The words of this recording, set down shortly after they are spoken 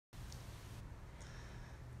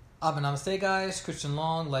Namaste, guys.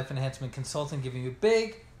 ChristianRLong, Life Enhancement Consultant, giving you a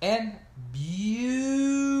big and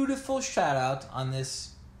beautiful shout out on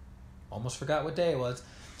this, almost forgot what day it was,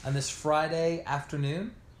 on this Friday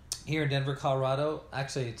afternoon here in Denver, Colorado.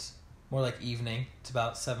 Actually, it's more like evening. It's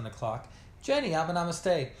about 7 o'clock. Jenny,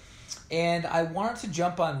 Namaste. And I wanted to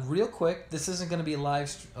jump on real quick. This isn't going to be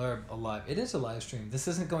it is a live stream. This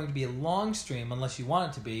isn't going to be a long stream unless you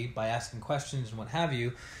want it to be by asking questions and what have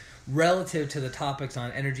you, relative to the topics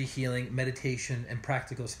on energy healing, meditation, and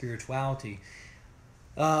practical spirituality.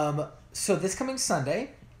 So this coming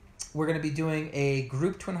Sunday, we're going to be doing a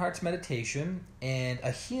group Twin Hearts meditation and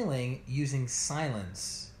a healing using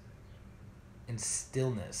silence and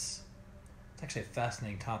stillness. It's actually a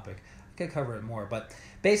fascinating topic. I could cover it more, but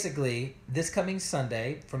basically, this coming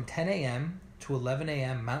Sunday from 10 a.m. to 11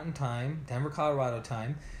 a.m. Mountain Time, Denver, Colorado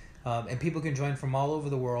time, and people can join from all over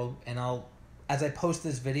the world, and as I post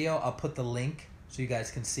this video, I'll put the link so you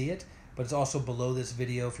guys can see it, but it's also below this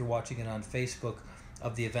video if you're watching it on Facebook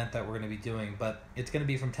of the event that we're going to be doing. But it's going to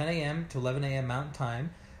be from 10 a.m. to 11 a.m. Mountain Time.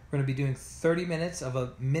 We're going to be doing 30 minutes of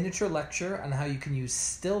a miniature lecture on how you can use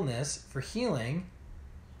stillness for healing.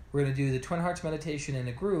 We're going to do the Twin Hearts meditation in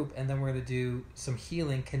a group, and then we're going to do some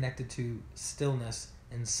healing connected to stillness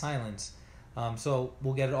and silence. So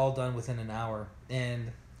we'll get it all done within an hour,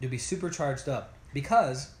 and you'll be super charged up,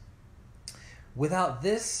 because without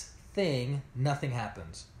this thing, nothing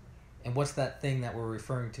happens. And what's that thing that we're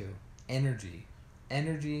referring to? Energy.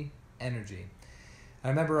 Energy, energy. I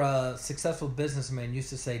remember a successful businessman used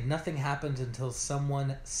to say, nothing happens until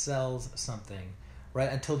someone sells something, right?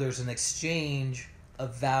 Until there's an exchange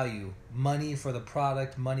of value, money for the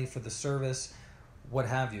product, money for the service, what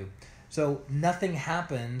have you. So nothing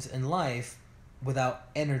happens in life without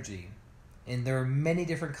energy. And there are many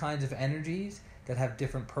different kinds of energies that have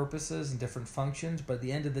different purposes and different functions, but at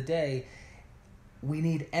the end of the day, we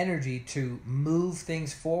need energy to move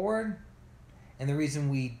things forward. And the reason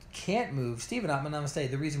we can't move, Stephen, Namaste,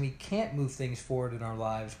 the reason we can't move things forward in our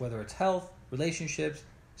lives, whether it's health, relationships,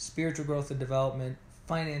 spiritual growth and development,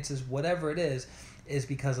 finances, whatever it is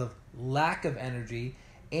because of lack of energy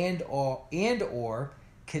and or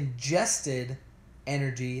congested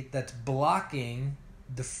energy that's blocking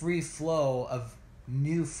the free flow of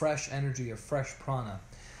new fresh energy or fresh prana.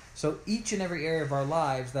 So each and every area of our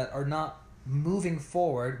lives that are not moving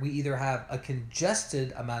forward, we either have a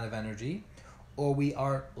congested amount of energy or we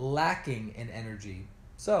are lacking in energy.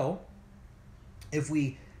 So if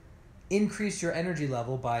we increase your energy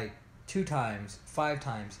level by 2 times, 5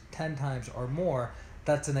 times, 10 times or more,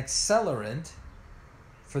 that's an accelerant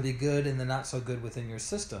for the good and the not so good within your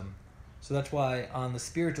system. So that's why on the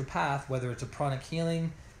spiritual path, whether it's a pranic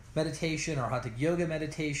healing meditation or hatha yoga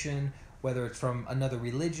meditation, whether it's from another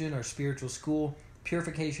religion or spiritual school,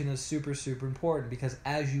 purification is super, super important, because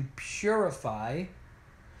as you purify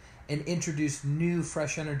and introduce new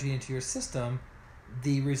fresh energy into your system,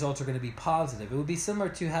 the results are going to be positive. It would be similar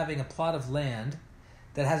to having a plot of land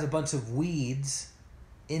that has a bunch of weeds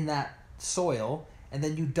in that soil, and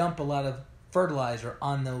then you dump a lot of fertilizer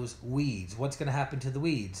on those weeds. What's going to happen to the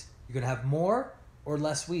weeds? You're going to have more or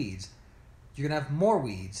less weeds? You're going to have more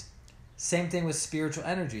weeds. Same thing with spiritual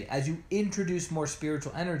energy. As you introduce more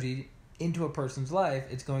spiritual energy into a person's life,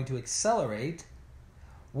 it's going to accelerate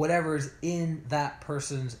whatever's in that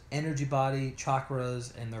person's energy body,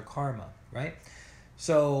 chakras, and their karma, right?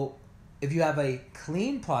 So if you have a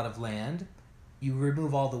clean plot of land, you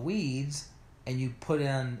remove all the weeds and you put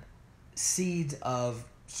in seeds of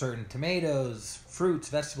certain tomatoes, fruits,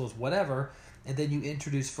 vegetables, whatever, and then you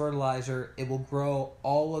introduce fertilizer, it will grow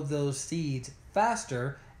all of those seeds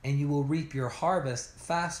faster and you will reap your harvest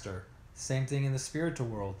faster. Same thing in the spiritual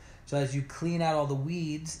world. So as you clean out all the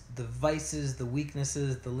weeds, the vices, the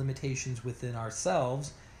weaknesses, the limitations within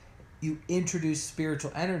ourselves, you introduce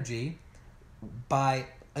spiritual energy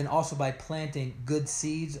and also by planting good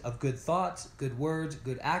seeds of good thoughts, good words,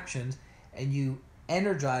 good actions, and you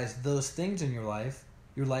energize those things in your life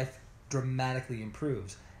dramatically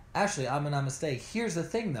improves. Actually, Namaste. Here's the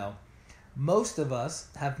thing though. Most of us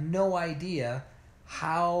have no idea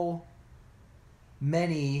how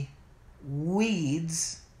many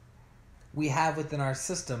weeds we have within our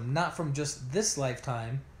system, not from just this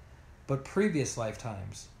lifetime, but previous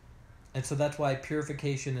lifetimes. And so that's why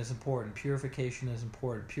purification is important. Purification is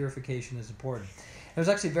important. Purification is important. It was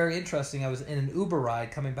actually very interesting. I was in an Uber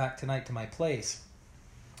ride coming back tonight to my place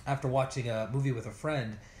after watching a movie with a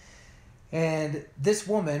friend. And this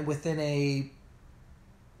woman, within a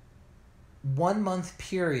 1-month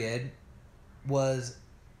period, was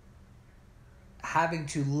having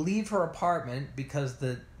to leave her apartment because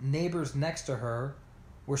the neighbors next to her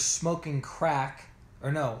were smoking crack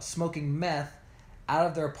smoking meth out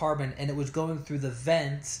of their apartment, and it was going through the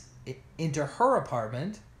vents into her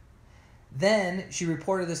apartment. Then she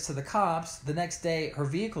reported this to the cops. The next day, her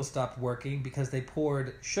vehicle stopped working because they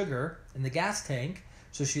poured sugar in the gas tank,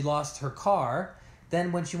 so she lost her car.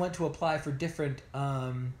 Then when she went to apply for different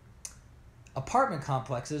apartment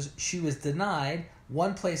complexes, she was denied.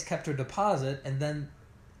 One place kept her deposit, and then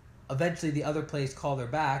eventually the other place called her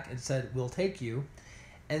back and said, "We'll take you."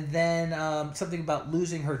 And then something about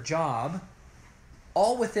losing her job,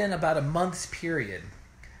 all within about a month's period.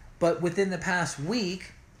 But within the past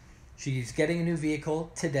week, she's getting a new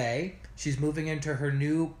vehicle today. She's moving into her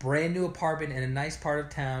brand new apartment in a nice part of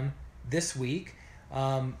town this week.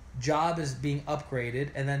 Job is being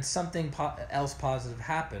upgraded, and then something else positive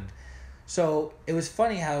happened. So it was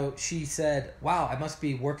funny how she said, "Wow, I must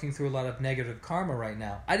be working through a lot of negative karma right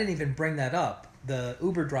now." I didn't even bring that up. The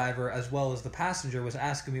Uber driver, as well as the passenger, was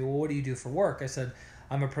asking me, "Well, what do you do for work?" I said,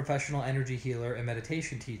 "I'm a professional energy healer and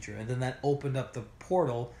meditation teacher." And then that opened up the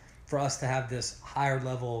portal for us to have this higher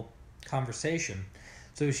level conversation.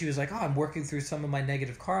 So she was like, "Oh, I'm working through some of my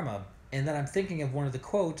negative karma." And then I'm thinking of one of the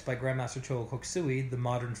quotes by Grandmaster Chogo Koksui, the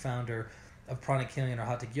modern founder of Pranic Healing and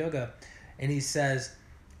Hatha Yoga. And he says,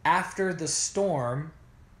 after the storm,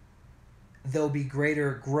 there'll be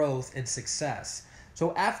greater growth and success.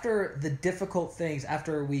 So after the difficult things,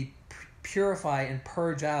 after we purify and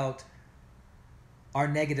purge out our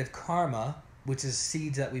negative karma, which is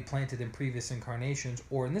seeds that we planted in previous incarnations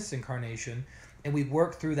or in this incarnation, and we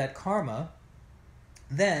work through that karma,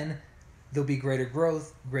 then there'll be greater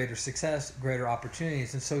growth, greater success, greater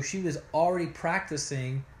opportunities. And so she was already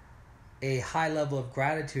practicing a high level of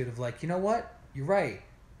gratitude of like, you know what? You're right.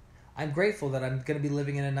 I'm grateful that I'm going to be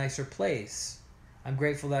living in a nicer place. I'm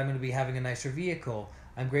grateful that I'm going to be having a nicer vehicle.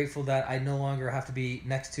 I'm grateful that I no longer have to be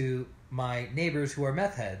next to my neighbors who are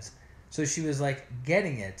meth heads. So she was like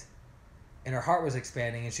getting it, and her heart was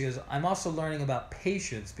expanding. And she goes, I'm also learning about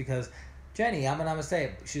patience because, Jenny, I'm going to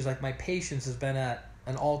say, she's like, my patience has been at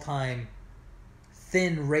an all-time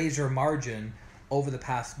thin razor margin over the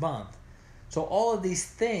past month. So all of these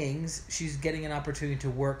things, she's getting an opportunity to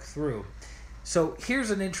work through. So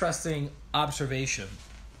here's an interesting observation.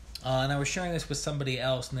 And I was sharing this with somebody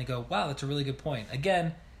else, and they go, wow, that's a really good point.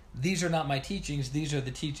 Again, these are not my teachings. These are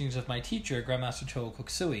the teachings of my teacher, Grandmaster Chogo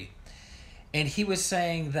Koksui. And he was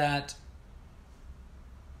saying that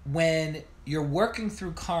when you're working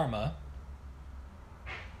through karma,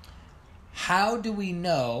 how do we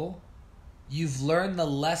know you've learned the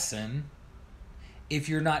lesson if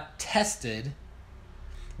you're not tested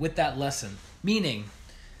with that lesson? Meaning,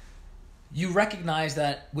 you recognize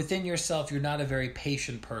that within yourself, you're not a very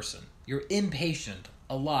patient person. You're impatient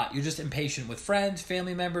a lot. You're just impatient with friends,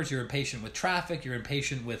 family members. You're impatient with traffic. You're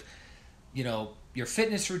impatient with, your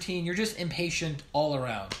fitness routine. You're just impatient all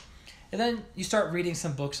around. And then you start reading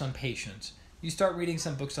some books on patience. You start reading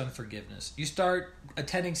some books on forgiveness. You start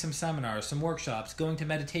attending some seminars, some workshops, going to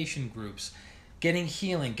meditation groups, getting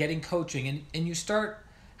healing, getting coaching, and you start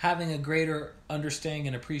having a greater understanding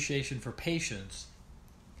and appreciation for patience,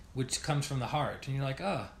 which comes from the heart. And you're like,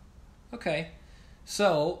 oh, okay.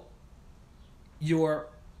 So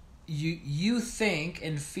you think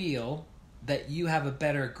and feel that you have a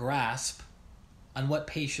better grasp on what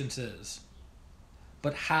patience is.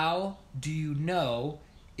 But how do you know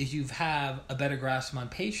if you have a better grasp on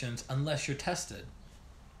patience unless you're tested,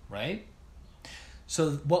 right?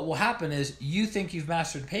 So what will happen is you think you've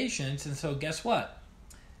mastered patience, and so guess what?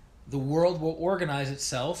 The world will organize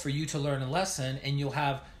itself for you to learn a lesson, and you'll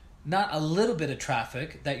have not a little bit of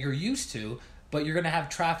traffic that you're used to, but you're going to have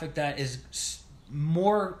traffic that is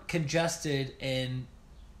more congested and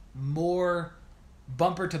more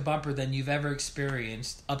bumper to bumper than you've ever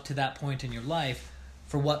experienced up to that point in your life.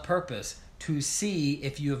 For what purpose? To see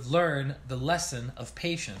if you have learned the lesson of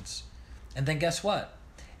patience. And then guess what?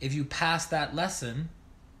 If you pass that lesson,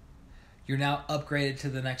 you're now upgraded to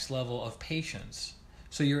the next level of patience.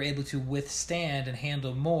 So you're able to withstand and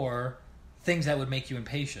handle more things that would make you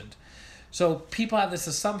impatient. So people have this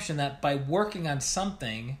assumption that by working on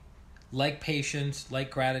something like patience, like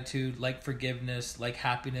gratitude, like forgiveness, like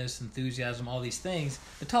happiness, enthusiasm, all these things,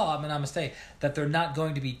 that they're not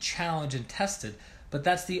going to be challenged and tested. But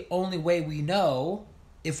that's the only way we know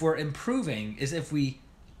if we're improving, is if we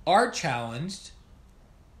are challenged,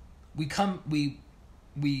 we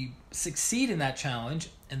succeed in that challenge,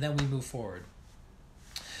 and then we move forward.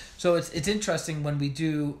 So it's interesting when we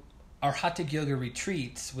do our Hatha Yoga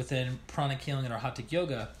retreats within Pranic Healing and our Hatha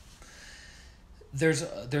Yoga, there's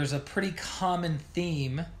a pretty common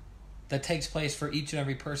theme that takes place for each and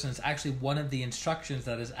every person. It's actually one of the instructions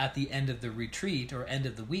that is at the end of the retreat or end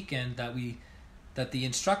of the weekend that we that the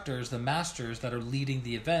instructors, the masters that are leading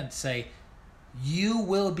the event say, you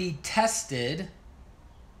will be tested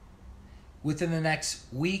within the next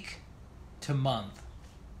week to month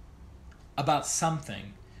about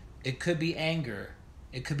something. It could be anger.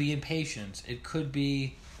 It could be impatience. It could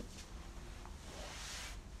be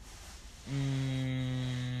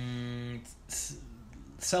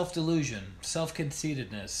self-delusion,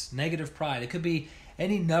 self-conceitedness, negative pride. It could be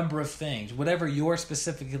any number of things. Whatever you're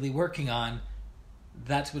specifically working on,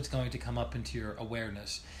 that's what's going to come up into your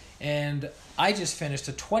awareness. And I just finished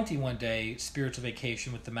a 21-day spiritual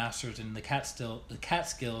vacation with the masters in the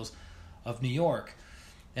Catskills of New York.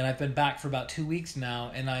 And I've been back for about 2 weeks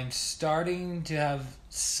now, and I'm starting to have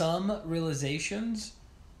some realizations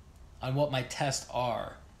on what my tests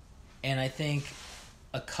are. And I think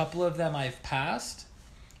a couple of them I've passed,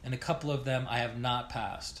 and a couple of them I have not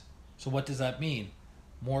passed. So what does that mean?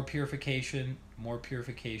 More purification, more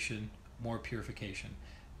purification, more purification.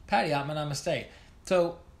 Patty Ottman, namaste.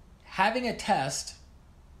 So having a test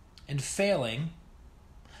and failing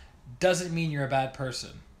doesn't mean you're a bad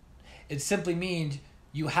person. It simply means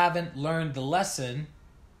you haven't learned the lesson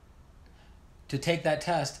to take that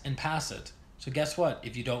test and pass it. So guess what?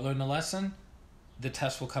 If you don't learn the lesson, the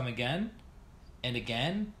test will come again and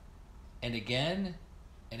again and again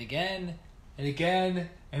and again and again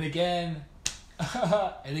and again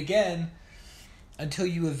and again until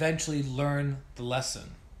you eventually learn the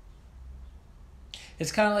lesson.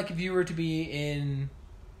 It's kind of like if you were to be in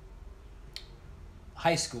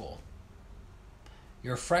high school.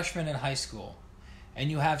 You're a freshman in high school, and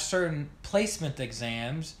you have certain placement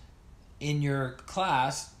exams in your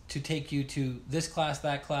class to take you to this class,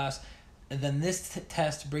 that class, and then this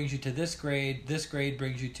test brings you to this grade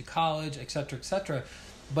brings you to college, etc., etc.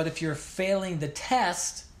 But if you're failing the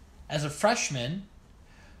test as a freshman,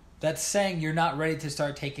 that's saying you're not ready to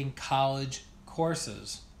start taking college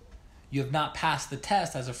courses. You have not passed the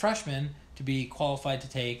test as a freshman to be qualified to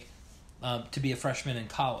take, to be a freshman in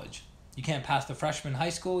college. You can't pass the freshman high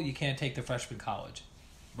school, you can't take the freshman college.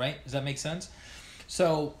 Right? Does that make sense?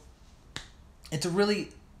 So it's a really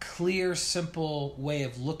clear, simple way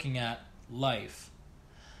of looking at life.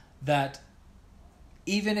 That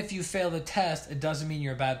even if you fail the test, it doesn't mean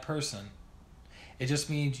you're a bad person. It just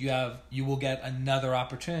means you will get another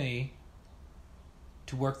opportunity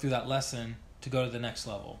to work through that lesson to go to the next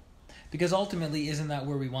level. Because ultimately, isn't that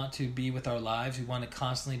where we want to be with our lives? We want to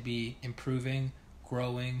constantly be improving,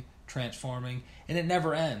 growing, transforming, and it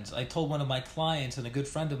never ends. I told one of my clients and a good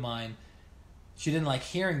friend of mine, she didn't like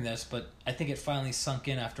hearing this, but I think it finally sunk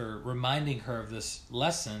in after reminding her of this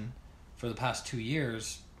lesson for the past 2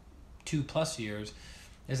 years, 2+ years,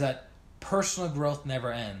 is that personal growth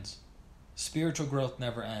never ends. Spiritual growth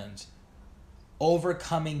never ends.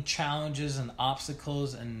 Overcoming challenges and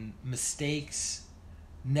obstacles and mistakes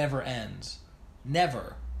never ends.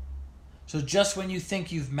 Never. So just when you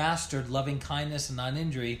think you've mastered loving kindness and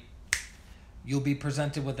non-injury, you'll be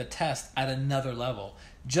presented with a test at another level.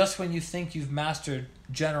 Just when you think you've mastered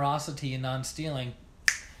generosity and non-stealing,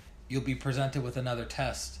 you'll be presented with another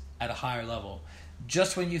test at a higher level.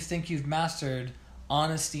 Just when you think you've mastered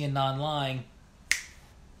honesty and non-lying,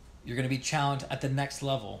 you're going to be challenged at the next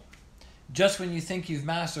level. Just when you think you've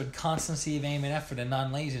mastered constancy of aim and effort and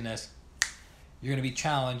non-laziness, you're going to be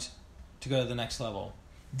challenged to go to the next level.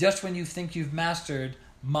 Just when you think you've mastered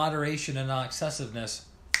moderation and non-excessiveness,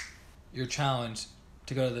 you're challenged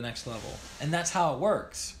to go to the next level. And that's how it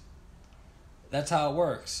works. That's how it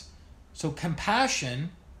works. So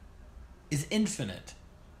compassion is infinite.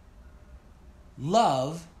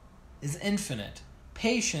 Love is infinite.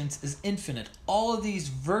 Patience is infinite. All of these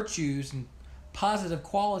virtues and positive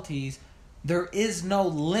qualities, there is no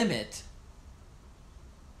limit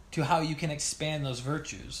to how you can expand those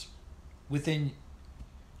virtues within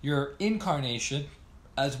your incarnation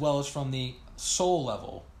as well as from the soul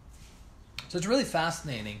level. So it's really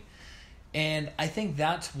fascinating. And I think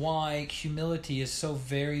that's why humility is so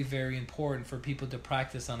very, very important for people to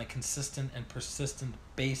practice on a consistent and persistent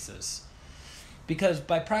basis. Because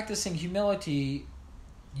by practicing humility,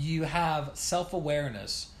 you have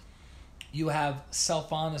self-awareness, you have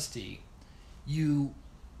self-honesty, you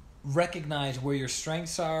recognize where your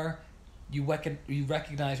strengths are, you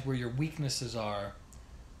recognize where your weaknesses are.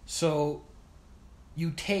 So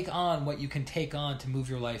you take on what you can take on to move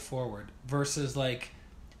your life forward versus like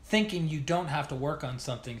thinking you don't have to work on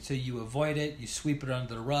something, so you avoid it, you sweep it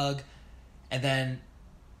under the rug, and then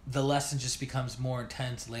the lesson just becomes more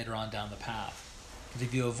intense later on down the path. Because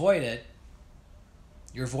if you avoid it,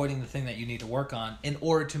 you're avoiding the thing that you need to work on in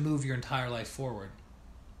order to move your entire life forward.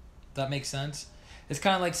 Does that make sense? It's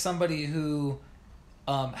kind of like somebody who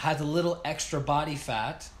has a little extra body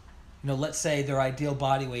fat, let's say their ideal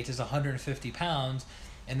body weight is 150 pounds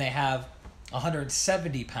and they have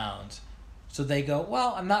 170 pounds. So they go,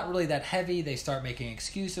 well, I'm not really that heavy. They start making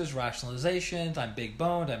excuses, rationalizations. I'm big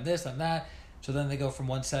boned. I'm this, I'm that. So then they go from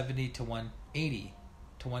 170 to 180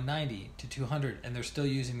 to 190 to 200, and they're still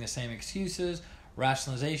using the same excuses,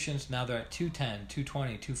 rationalizations. Now they're at 210,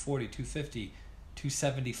 220, 240, 250,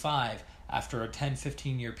 275 after a 10,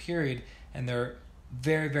 15-year period, and they're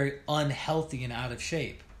very, very unhealthy and out of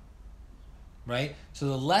shape, right? So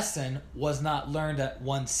the lesson was not learned at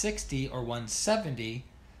 160 or 170.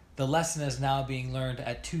 The lesson is now being learned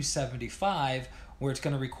at 275, where it's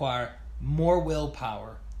going to require more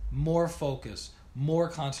willpower, more focus, more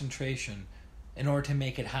concentration in order to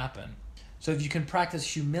make it happen. So if you can practice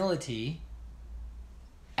humility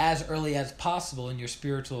as early as possible in your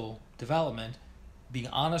spiritual development, being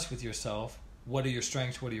honest with yourself, what are your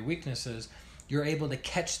strengths, what are your weaknesses, you're able to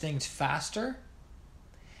catch things faster,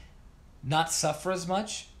 not suffer as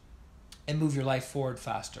much, and move your life forward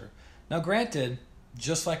faster. Now granted,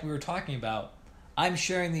 just like we were talking about, I'm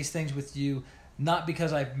sharing these things with you not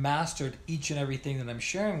because I've mastered each and everything that I'm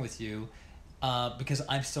sharing with you, because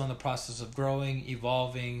I'm still in the process of growing,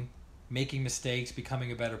 evolving, making mistakes,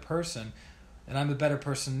 becoming a better person. And I'm a better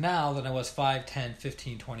person now than I was 5, 10,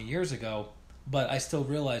 15, 20 years ago. But I still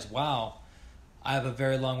realize, wow, I have a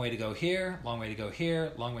very long way to go here, long way to go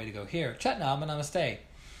here, long way to go here. Chatnam and namaste.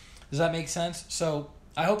 Does that make sense? So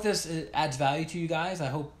I hope this adds value to you guys. I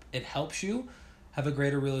hope it helps you have a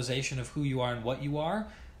greater realization of who you are and what you are,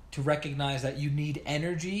 to recognize that you need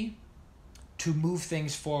energy to move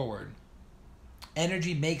things forward.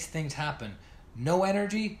 Energy makes things happen. No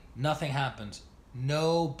energy, nothing happens.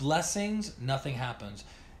 No blessings, nothing happens.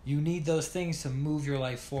 You need those things to move your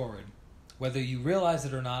life forward. Whether you realize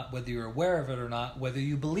it or not, whether you're aware of it or not, whether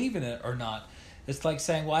you believe in it or not. It's like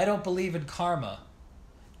saying, well, I don't believe in karma.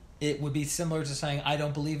 It would be similar to saying, I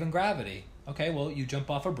don't believe in gravity. Okay, well, you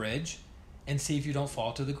jump off a bridge and see if you don't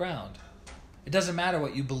fall to the ground. It doesn't matter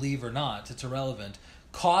what you believe or not. It's irrelevant.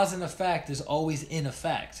 Cause and effect is always in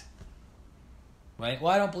effect. Right?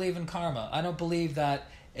 Well, I don't believe in karma. I don't believe that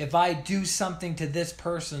if I do something to this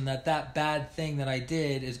person, that bad thing that I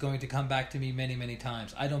did is going to come back to me many, many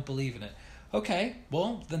times. I don't believe in it. Okay,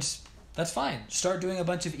 well, then that's fine. Start doing a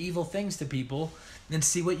bunch of evil things to people and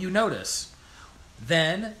see what you notice.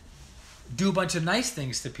 Then do a bunch of nice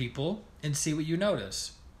things to people and see what you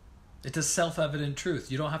notice. It's a self-evident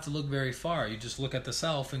truth. You don't have to look very far. You just look at the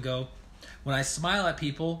self and go, when I smile at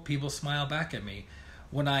people, people smile back at me.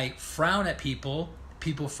 When I frown at people,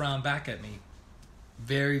 people frown back at me.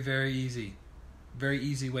 Very, very easy. Very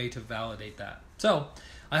easy way to validate that. So,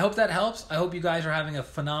 I hope that helps. I hope you guys are having a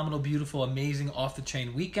phenomenal, beautiful, amazing,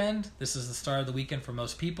 off-the-chain weekend. This is the start of the weekend for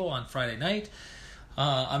most people on Friday night.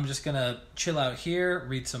 I'm just going to chill out here,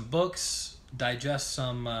 read some books, digest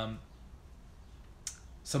some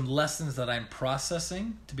lessons that I'm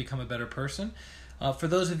processing to become a better person. For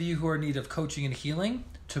those of you who are in need of coaching and healing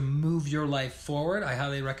to move your life forward, I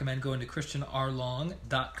highly recommend going to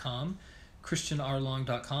ChristianRLong.com.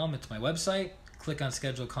 ChristianRLong.com. It's my website. Click on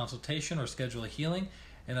schedule a consultation or schedule a healing,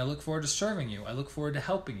 and I look forward to serving you. I look forward to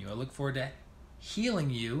helping you. I look forward to healing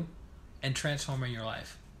you and transforming your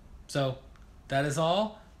life. So that is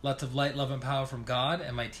all. Lots of light, love, and power from God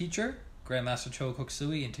and my teacher, Grandmaster Cho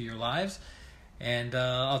Koksui, into your lives. And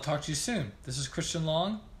I'll talk to you soon. This is Christian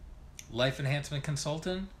Long, Life Enhancement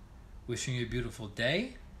Consultant, wishing you a beautiful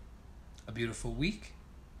day, a beautiful week,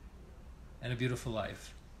 and a beautiful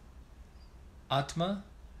life. Atma,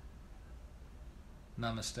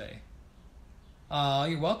 namaste.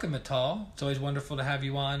 You're welcome, Atal. It's always wonderful to have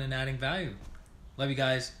you on and adding value. Love you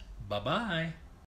guys. Bye-bye.